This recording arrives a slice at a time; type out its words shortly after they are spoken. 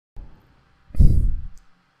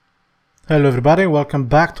Hello everybody, welcome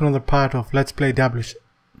back to another part of Let's Play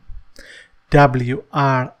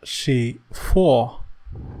WRC4.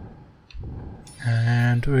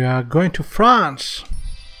 And we are going to France.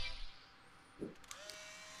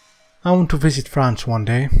 I want to visit France one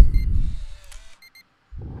day.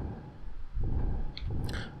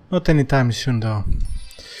 Not anytime soon though.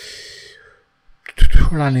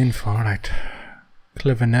 Run info, alright.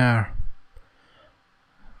 Clevenair.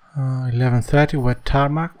 11:30, wet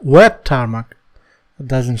tarmac. Wet tarmac! That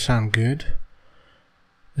doesn't sound good.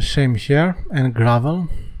 The same here, and gravel.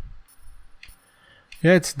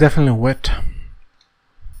 Yeah, it's definitely wet.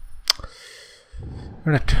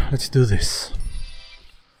 Alright, let's do this.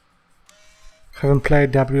 Haven't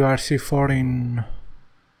played WRC4 in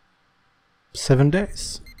 7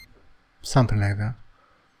 days. Something like that.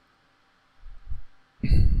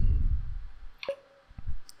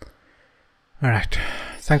 Alright.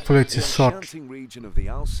 Thankfully it's a short. The enchanting region of the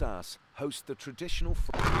Alsace hosts the traditional.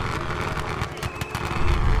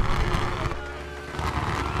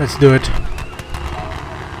 Let's do it.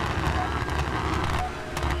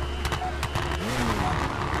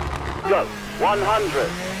 Go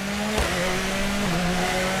 100.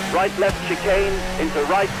 Right left chicane into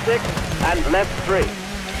right 6 and left 3.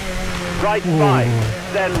 Right 5,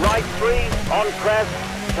 then right 3 on crest,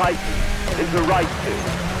 tighten into right 2.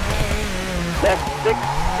 Left 6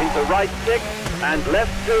 into right 6 and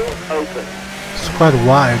left 2 open. It's quite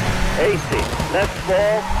wide. 80. Left 4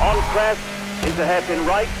 on crest into hairpin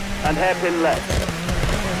right and hairpin left.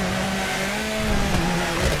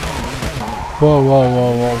 Whoa, whoa,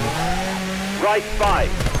 whoa, whoa. Right 5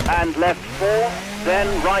 and left 4, then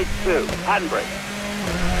right 2. Handbrake.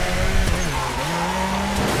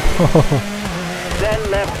 Then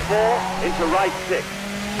left 4 into right 6.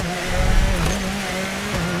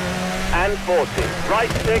 And 40.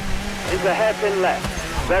 Right 6 into hairpin left.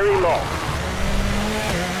 Very long.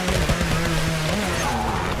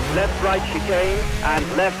 Left right chicane and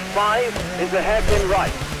left 5 into hairpin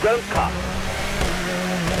right. Don't cut.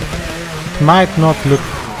 Might not look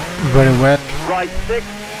very wet, Right 6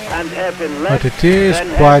 and hairpin left. but it is then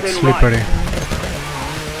quite hairpin slippery. Right.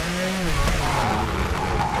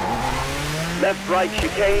 Left right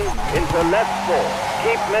chicane into left 4.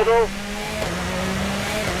 Keep middle.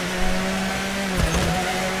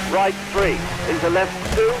 Right 3 into left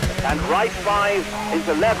 2 and right 5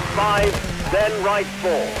 into left 5, then right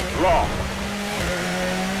 4, long.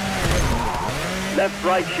 Left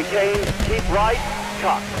right chicane, keep right,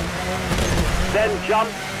 cut. Then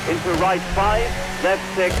jump into right 5, left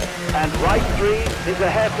 6 and right 3 into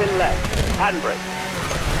hairpin left, handbrake.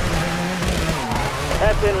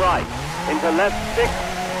 Hairpin right into left 6,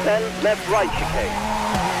 then left right chicane.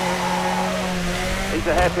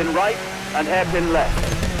 Into hairpin right and hairpin left.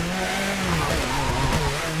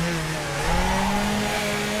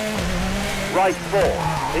 Right 4,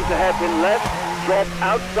 into hairpin left, drop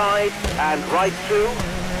outside, and right 2,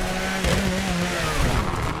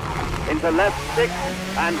 into left 6,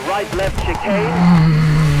 and right left chicane,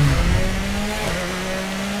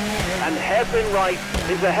 and hairpin right,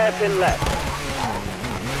 into hairpin left.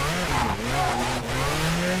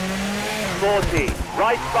 40,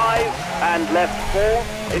 right 5, and left 4,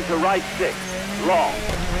 into right 6, long.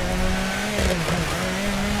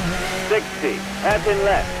 60, hairpin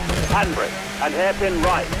left, handbrake, and hairpin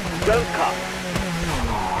right, don't cut.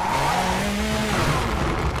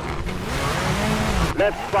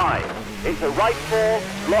 Left 5, into right 4,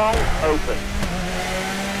 long, open.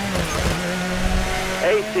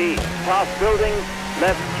 80, past buildings,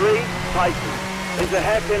 left 3, tighten, into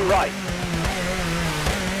hairpin right.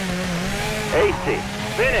 80,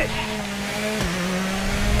 finish.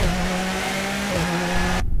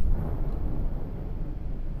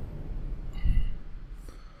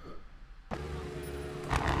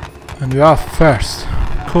 And we are first.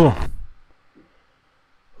 Cool.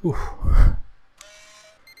 Oof.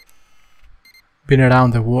 Been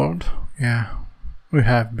around the world? Yeah, we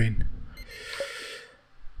have been.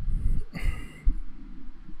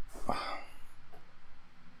 I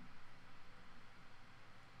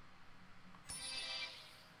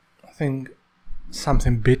think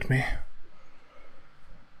something beat me.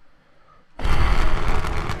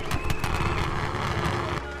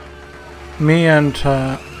 Me and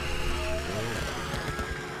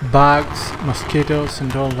bugs, mosquitoes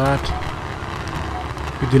and all that,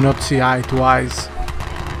 we do not see eye to eyes.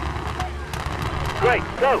 Great,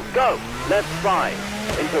 go, go. Left 5,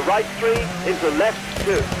 into right 3, into left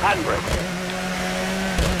 2, handbrake.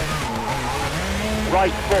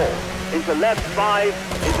 Right 4, into left 5,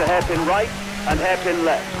 into hairpin right, and hairpin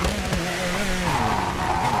left.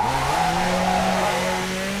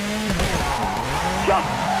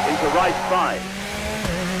 right 5.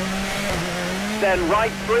 Then right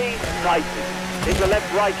 3, tightens, into left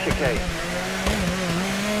right chicane.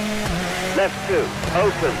 Left 2,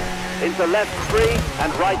 opens, into left 3 and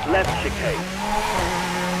right left chicane.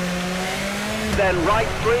 Then right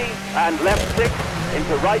 3 and left 6,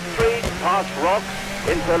 into right 3, past rocks,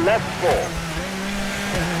 into left 4.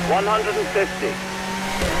 150.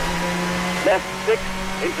 Left 6,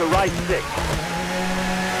 into right 6.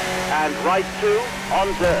 And right 2, on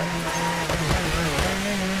dirt.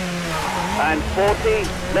 And 40,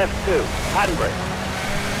 left 2, handbrake.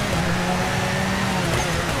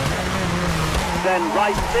 Then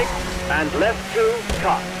right 6 and left 2,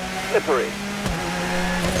 cut, slippery.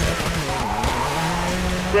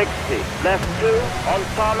 60, left 2, on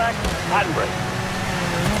tarmac, handbrake.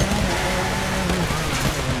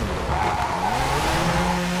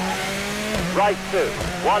 Right 2,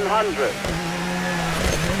 100.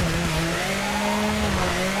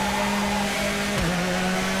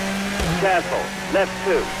 Careful, left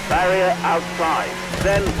 2, barrier outside.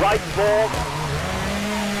 Then right 4,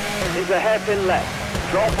 is a hairpin left,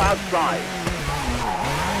 drop outside.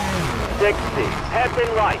 60, hairpin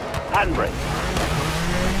right, handbrake.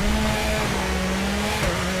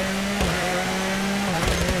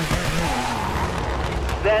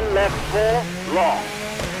 Then left 4, long.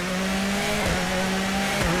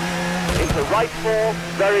 Into right 4,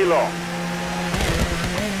 very long.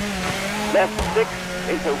 Left 6,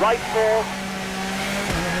 into right 4.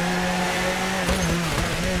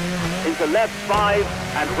 Into left 5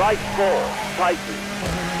 and right 4, tighten.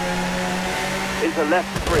 Into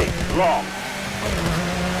left 3, long.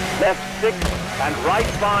 Left 6 and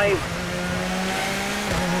right 5.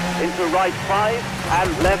 Into right 5 and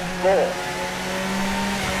left 4.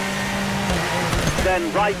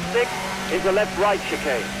 Then right 6 into left right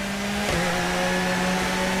chicane.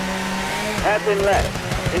 Hairpin left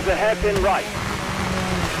into hairpin right.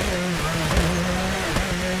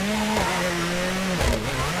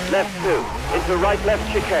 Left 2 into right left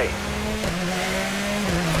chicane.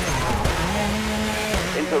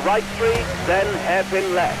 Into right 3, then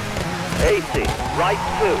hairpin left. 80, right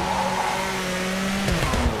 2.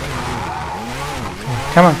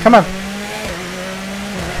 Come on, come on.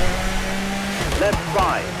 Left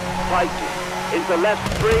 5, tighten, into left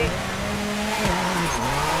 3,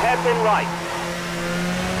 hairpin right.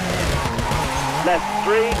 Left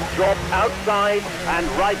 3, drop outside and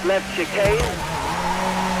right left chicane.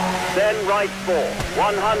 Then right 4,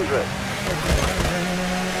 100.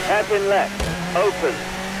 Hairpin left, open,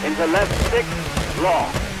 into left 6, long.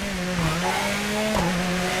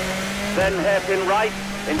 Then hairpin right,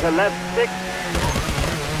 into left 6.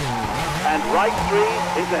 And right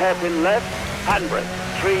 3, into hairpin left. Handbrake,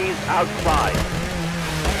 trees outside.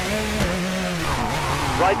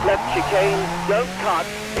 Right left chicane, don't cut,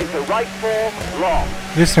 into right 4, long.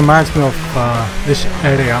 This reminds me of this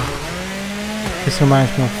area. This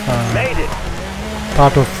reminds me of Made it.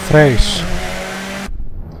 part of Thrace.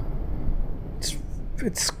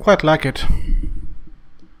 It's quite like it.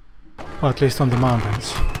 Or at least on the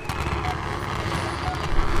mountains.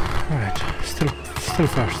 Alright, still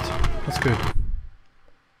first. That's good.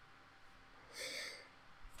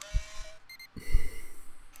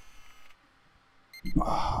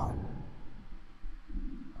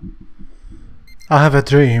 I have a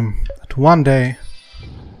dream that one day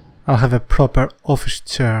I'll have a proper office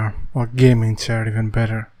chair or gaming chair, even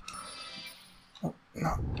better. Oh,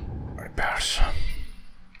 no, repairs.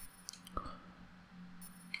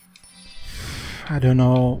 I don't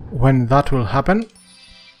know when that will happen,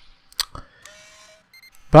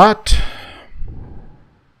 but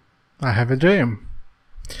I have a dream.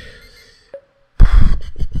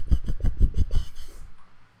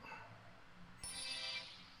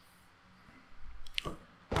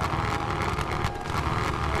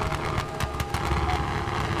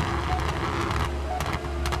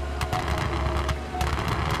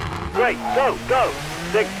 Great, go, go.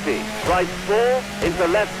 60, right 4, into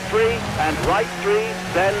left 3, and right 3,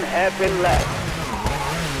 then hairpin left.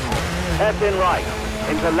 Hairpin right,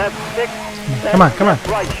 into left 6, Come on, come on.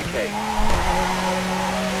 right chicane.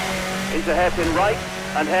 Into hairpin right,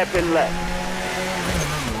 and hairpin left.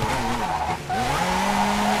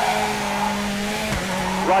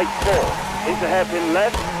 Right 4, into hairpin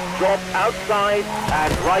left, drop outside,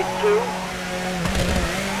 and right 2.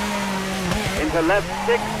 Into left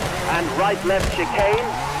 6, and right left chicane.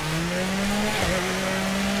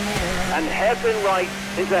 And hairpin right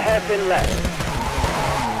into hairpin left.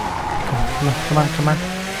 Come on, come on.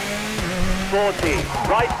 40,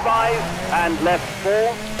 right 5 and left 4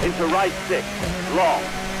 into right 6, long.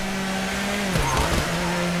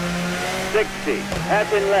 60,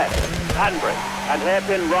 hairpin left. handbrake, and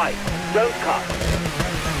hairpin right. Don't cut.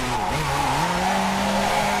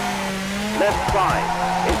 Left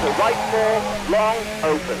 5, into right 4, long,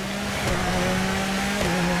 open.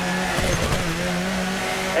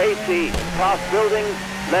 80, past buildings,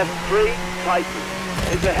 left 3, tighten.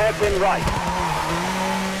 Into hairpin right.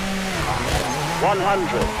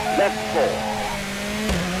 100, left 4.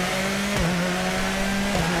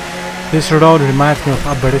 This road reminds me of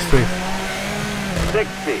Aberystwyth.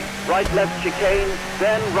 60, right left chicane,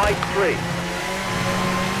 then right 3.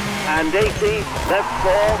 And 80, left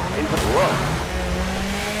 4 into the road.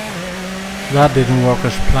 That didn't work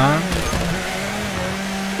as planned.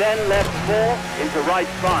 Then left 4 into right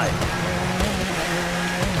 5.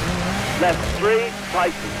 Left 3,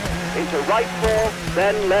 tighten. Into right 4,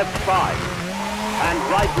 then left 5. And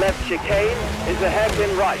right left chicane into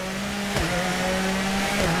hairpin right.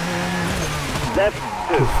 Left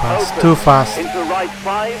 2, Too fast, open. too fast. Into right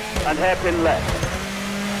 5 and hairpin left.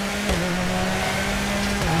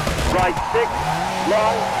 Right 6,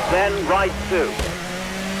 long, then right 2.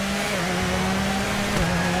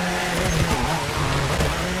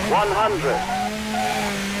 100.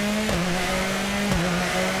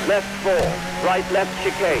 Left 4, right left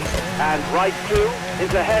chicane, and right 2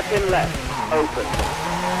 is a hairpin left, open.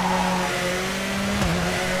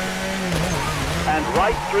 And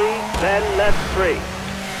right 3, then left 3.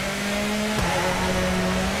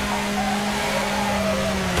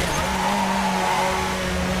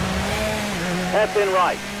 Hairpin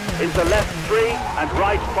right, into left 3 and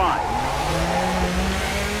right 5.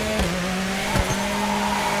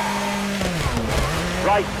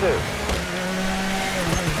 Right 2.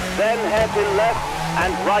 Then hairpin left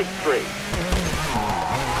and right 3.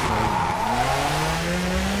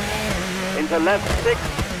 Into left 6,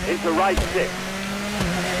 into right 6.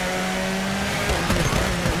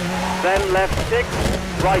 Then left 6,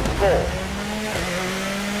 right 4.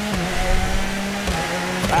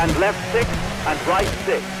 And left 6 and right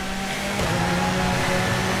 6.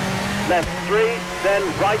 Left 3, then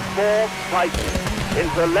right 4, tighten.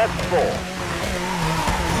 Into left 4.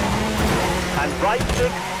 And right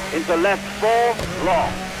 6 into left 4,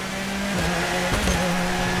 long.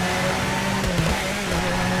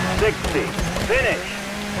 60, finish.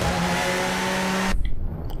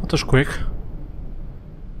 That was quick.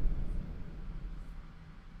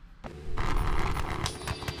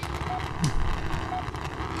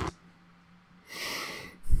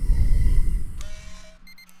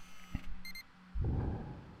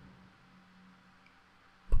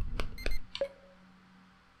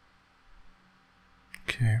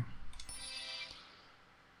 Okay.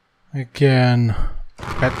 Again,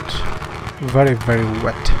 wet, very, very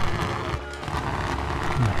wet.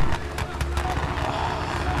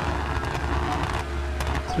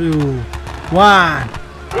 2, 1.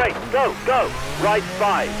 Great, go, go. Right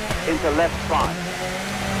 5 into left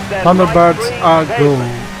 5. Then Thunderbirds right 3, are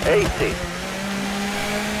pavement, go. 80.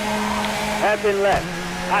 Hairpin left,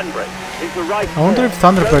 handbrake into right. I wonder 4. if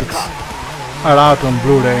Thunderbirds Don't cut. are out on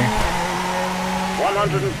Blu-ray.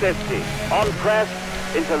 150 on crest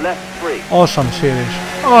into left 3. Awesome series.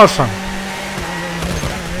 Awesome.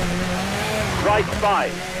 Right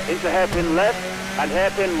 5 into hairpin left and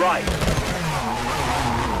hairpin right.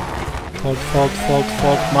 Fault, fault, fault,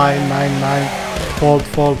 fault, mine, mine, mine. Fault,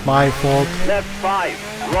 fault, my fault. Left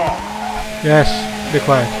 5 wrong. Yes, be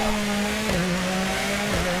quiet.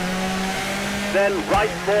 Then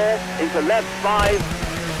right 4 into left 5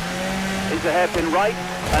 into hairpin right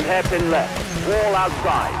and hairpin left. Wall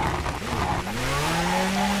outside.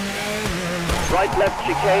 Right left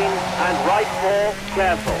chicane and right 4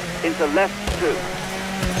 careful into left 2.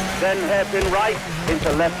 Then hairpin right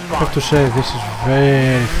into left I have 5. to say, this is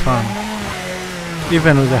very fun.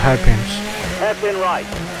 Even with the hairpins. Hairpin right,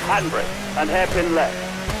 handbrake and hairpin left.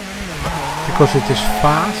 Because it is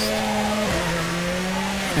fast.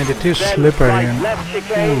 And it is Then slippery right and left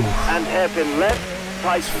chicane ooh, and hairpin left. it's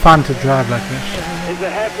Tighten. fun to drive like this. Into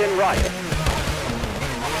hairpin right.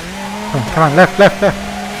 Come on, left, left, left.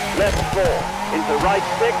 Left 4 into right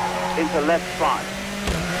 6 into left 5.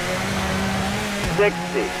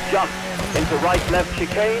 60 jump into right left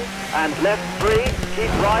chicane and left 3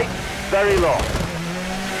 keep right very long.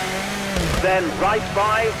 Then right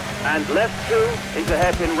 5 and left 2 into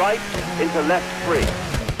hairpin right into left 3.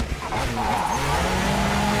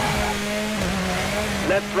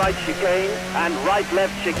 Left right chicane and right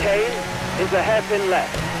left chicane into hairpin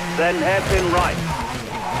left. Then hairpin right.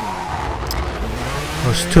 I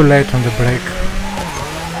was too late on the brake.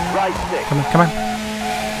 Right 6. Come on, come on.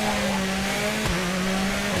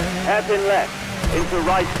 Hairpin left into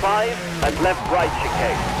right 5 and left right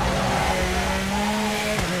chicane.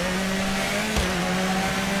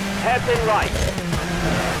 hairpin right.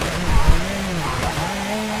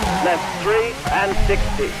 Left 3 and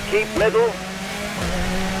 60. Keep middle.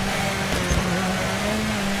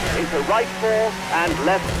 Into right 4 and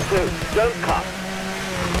left 2. Don't cut.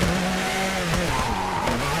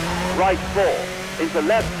 Right 4. Into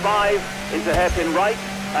left 5. Into hairpin right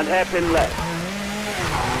and hairpin left.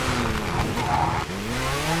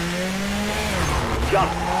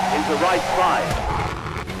 Jump into right 5.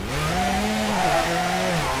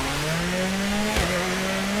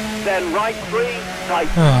 Then right 3, tight.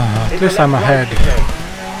 At least I'm ahead.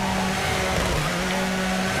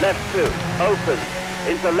 Left 2, open.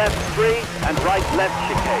 Into left 3 and right left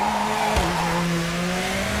chicane.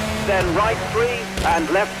 Then right 3 and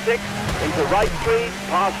left 6. Into right 3,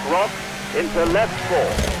 past rock. Into left 4.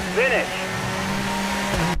 Finish.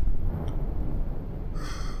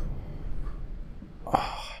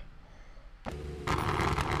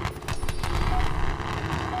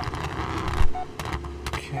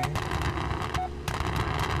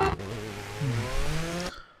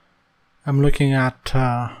 I'm looking at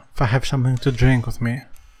if I have something to drink with me.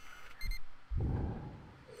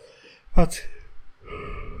 But,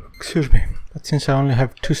 excuse me, but since I only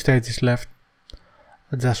have 2 stages left,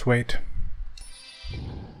 I'll just wait.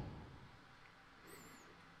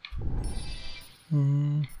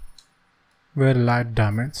 Very light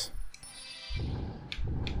damage.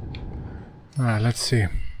 Alright, let's see.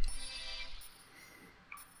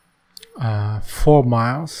 4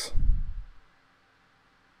 miles.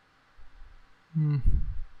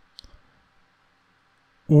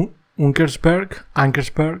 Ankersberg?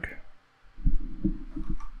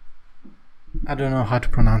 I don't know how to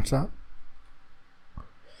pronounce that.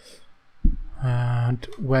 And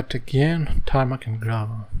wet again, tarmac and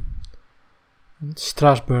gravel. And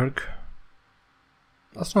Strasbourg.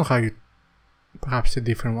 That's not how you... Perhaps a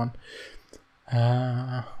different one.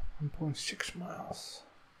 1.6 miles.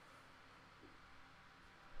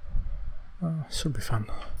 Should be fun.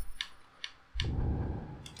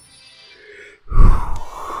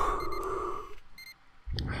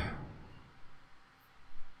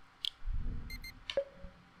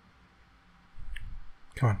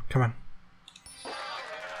 Come on, come on.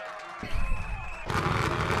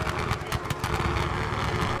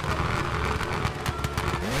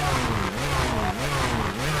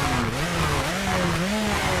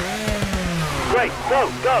 Great,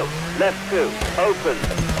 go! Left 2, open.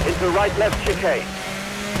 Into right left chicane.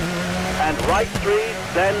 And right 3,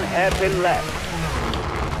 then hairpin left.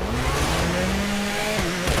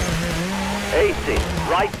 80,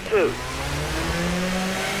 right 2.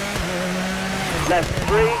 Left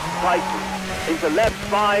 3, tighten. Into left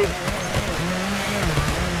 5.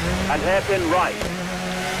 And hairpin right.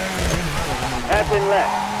 Hairpin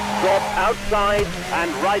left. Drop outside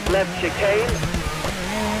and right left chicane.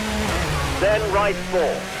 Then right 4,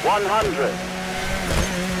 100.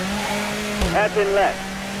 Hairpin left.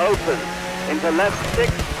 Open. Into left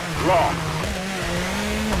 6, long.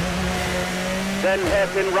 Then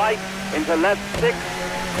hairpin right, into left 6.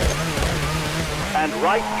 And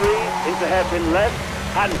right 3, into hairpin left,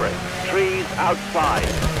 handbrake. Trees outside.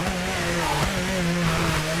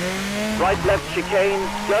 Right left chicane,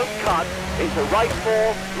 don't cut. Into right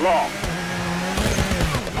 4, long.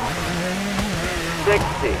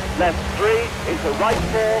 60, left 3, into right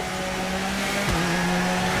 4.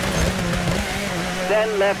 Then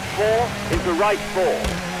left 4, into right 4.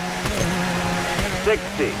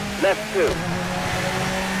 60, left 2.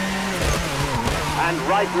 And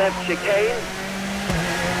right left chicane.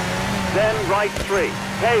 Then right 3,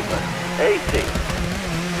 pavement, 80.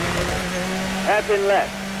 Hairpin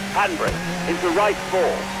left, handbrake, into right 4,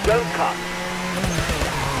 don't cut.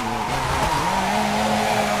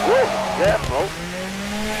 Whoa, careful.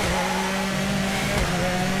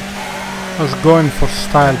 I was going for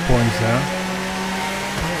style points there.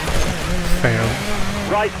 Failed.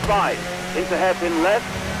 Right 5, into hairpin left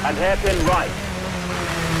and hairpin right.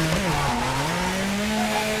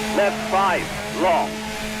 Left 5, long.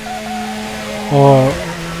 Or,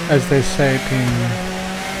 as they say it in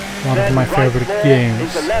one of my favorite games,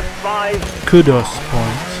 into left 5, kudos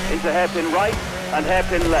points. into hairpin right and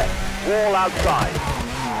hairpin left. Wall outside.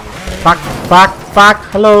 Fuck,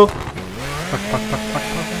 hello! Fuck.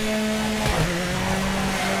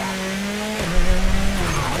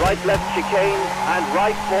 Right left chicane and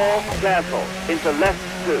right 4, careful, into left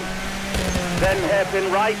 2. Then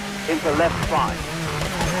hairpin right, into left 5.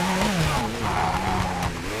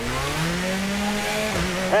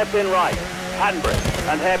 Hairpin right, handbrake,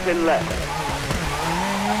 and hairpin left.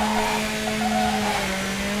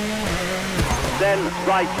 Then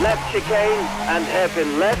right left chicane and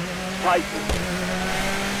hairpin left, tighten.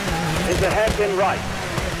 into hairpin right.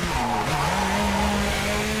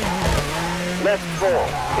 Left 4,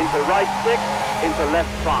 into right 6, into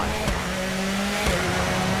left 5.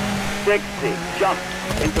 60, jump,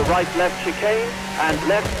 into right left chicane, and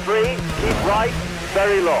left 3, keep right,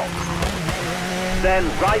 very long. Then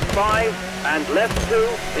right 5, and left 2,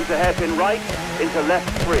 into hairpin right, into left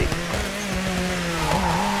 3.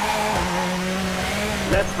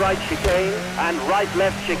 Left right chicane, and right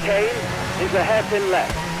left chicane, into hairpin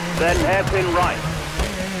left, then hairpin right.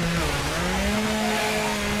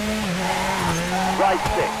 Right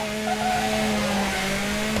 6.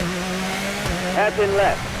 Hairpin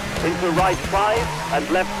left, into right 5, and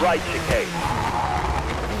left right chicane.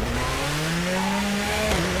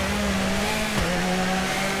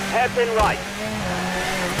 Hairpin right.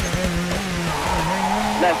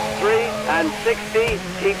 Left 3, and 60,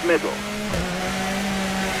 keep middle.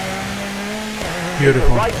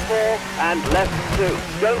 Beautiful. Right 4, and left 2,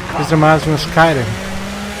 don't cut. This reminds me of Skyrim.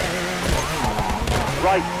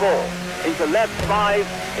 Right 4, into left 5,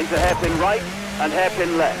 into hairpin right, and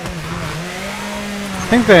hairpin left. I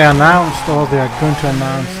think they announced, or they are going to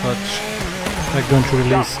announce that they're going to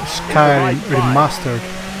release Skyrim remastered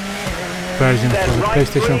version for the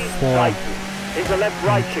PlayStation 4 and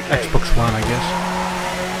Xbox One, I guess.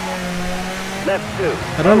 Left 2.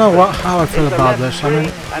 I don't know how I feel about this. I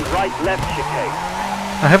mean, and right left chicane.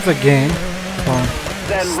 I have the game on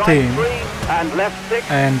Then Steam right 3 and left 6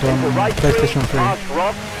 and on into right PlayStation 3. past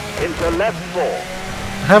Ross, into left 4.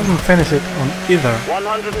 I haven't finished it on either,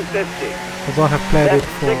 150. although I have played it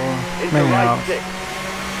Left for 6 into many right hours. 6.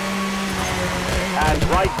 And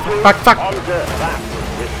right 2 Fuck. on the back.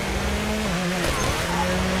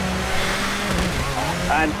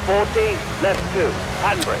 And 40, left 2,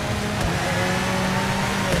 handbrake.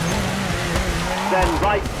 Then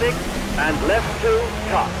right 6 and left 2,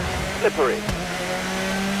 cut, slippery.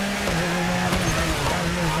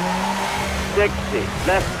 60,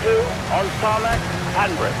 left 2 on tarmac,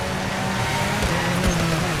 handbrake.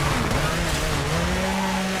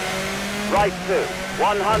 Right 2,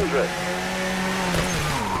 100.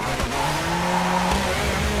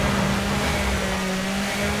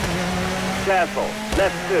 Careful,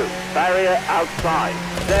 left 2, barrier outside.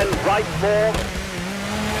 Then right 4,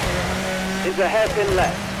 into hairpin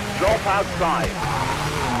left, drop outside.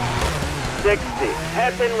 60,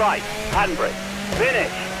 hairpin right, handbrake,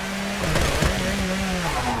 finish.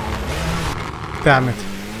 Damn it.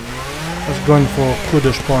 I was going for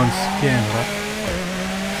kudos points again,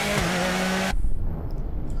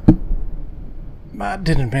 but I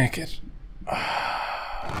didn't make it.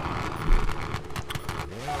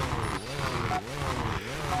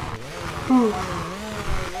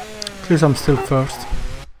 At least I'm still first.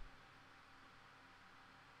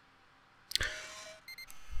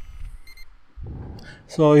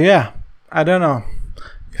 So yeah, I don't know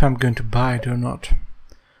if I'm going to buy it or not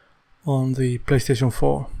on the PlayStation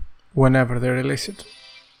 4 whenever they release it.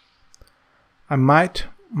 I might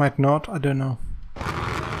not, I don't know.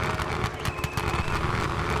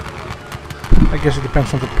 I guess it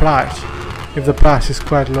depends on the price. If the price is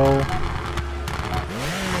quite low,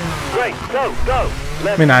 Great, go.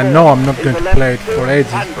 I mean, I know I'm not going to play it for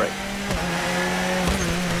ages. Handbrake.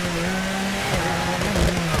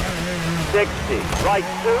 60, right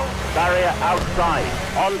 2, barrier outside,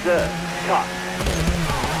 on dirt, cut.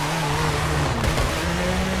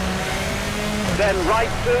 Then right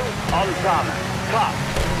 2, on tarmac, cut.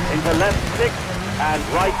 Into left 6, and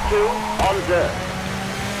right 2, on dirt.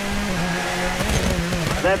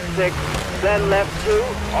 Left 6, then left 2,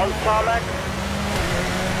 on tarmac,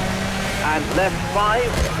 and left 5,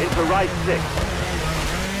 into right 6.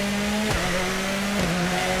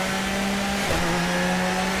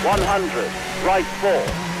 100, right 4,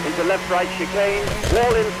 into left right chicane,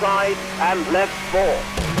 wall inside, and left 4.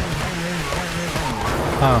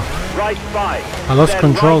 Ah, Right 5. I lost then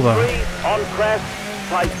control right there. 3, on crest,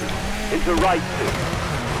 tighten, into right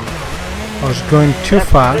 2. I was going too Left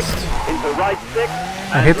fast, 6, into right 6,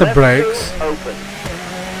 I hit the left brakes. 2, open.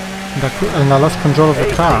 and I lost control of the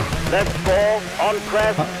 80, car. left 4, on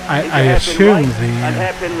crest, I into hairpin assume right, and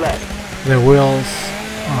hairpin left. the wheels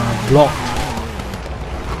are blocked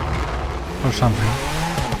or something.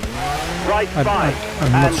 Right 5,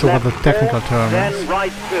 I'm not and sure what the left technical 4, term then is.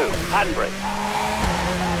 right 2, handbrake.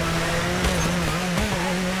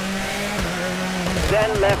 Then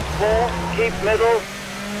left 4, keep middle,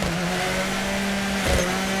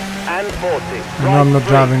 and 40. I know I'm not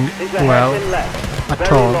driving well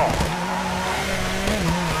at all.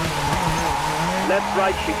 Left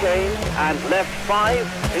right chicane, and left 5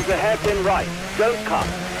 is a hairpin right, don't cut.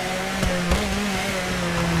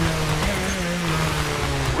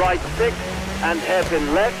 right 6 and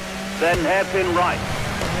hairpin left, then hairpin right.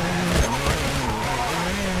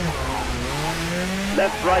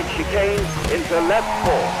 Left-right chicane into left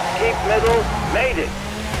 4. Keep middle, made it.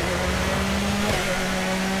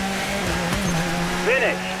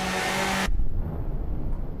 Finish.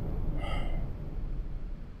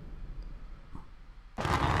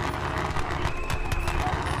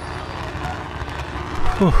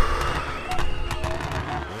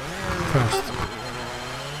 First.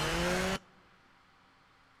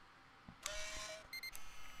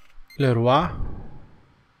 Leroy.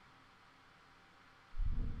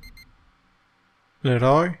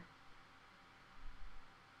 Leroy.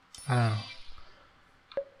 I don't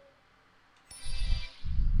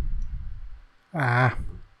know.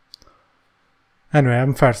 Anyway,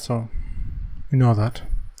 I'm first, so you know that.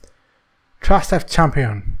 Trust F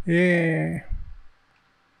champion. Yeah.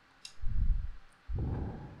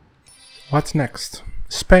 What's next?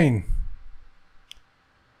 Spain.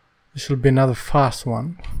 This will be another fast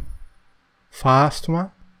one. Fast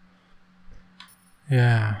one?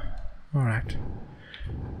 Yeah. Alright.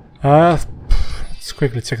 Let's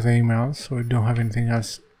quickly check the emails so we don't have anything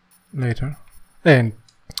else later. And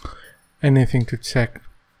anything to check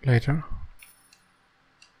later.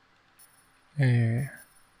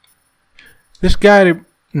 This guy...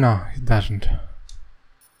 No, he doesn't. I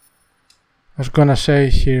was gonna say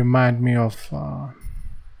he reminded me of... I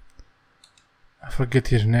forget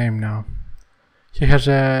his name now. He has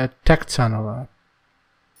a tech channel.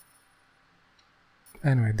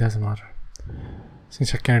 Anyway, it doesn't matter.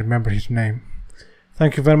 Since I can't remember his name.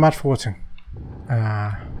 Thank you very much for watching.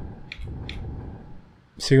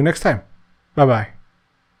 See you next time. Bye bye.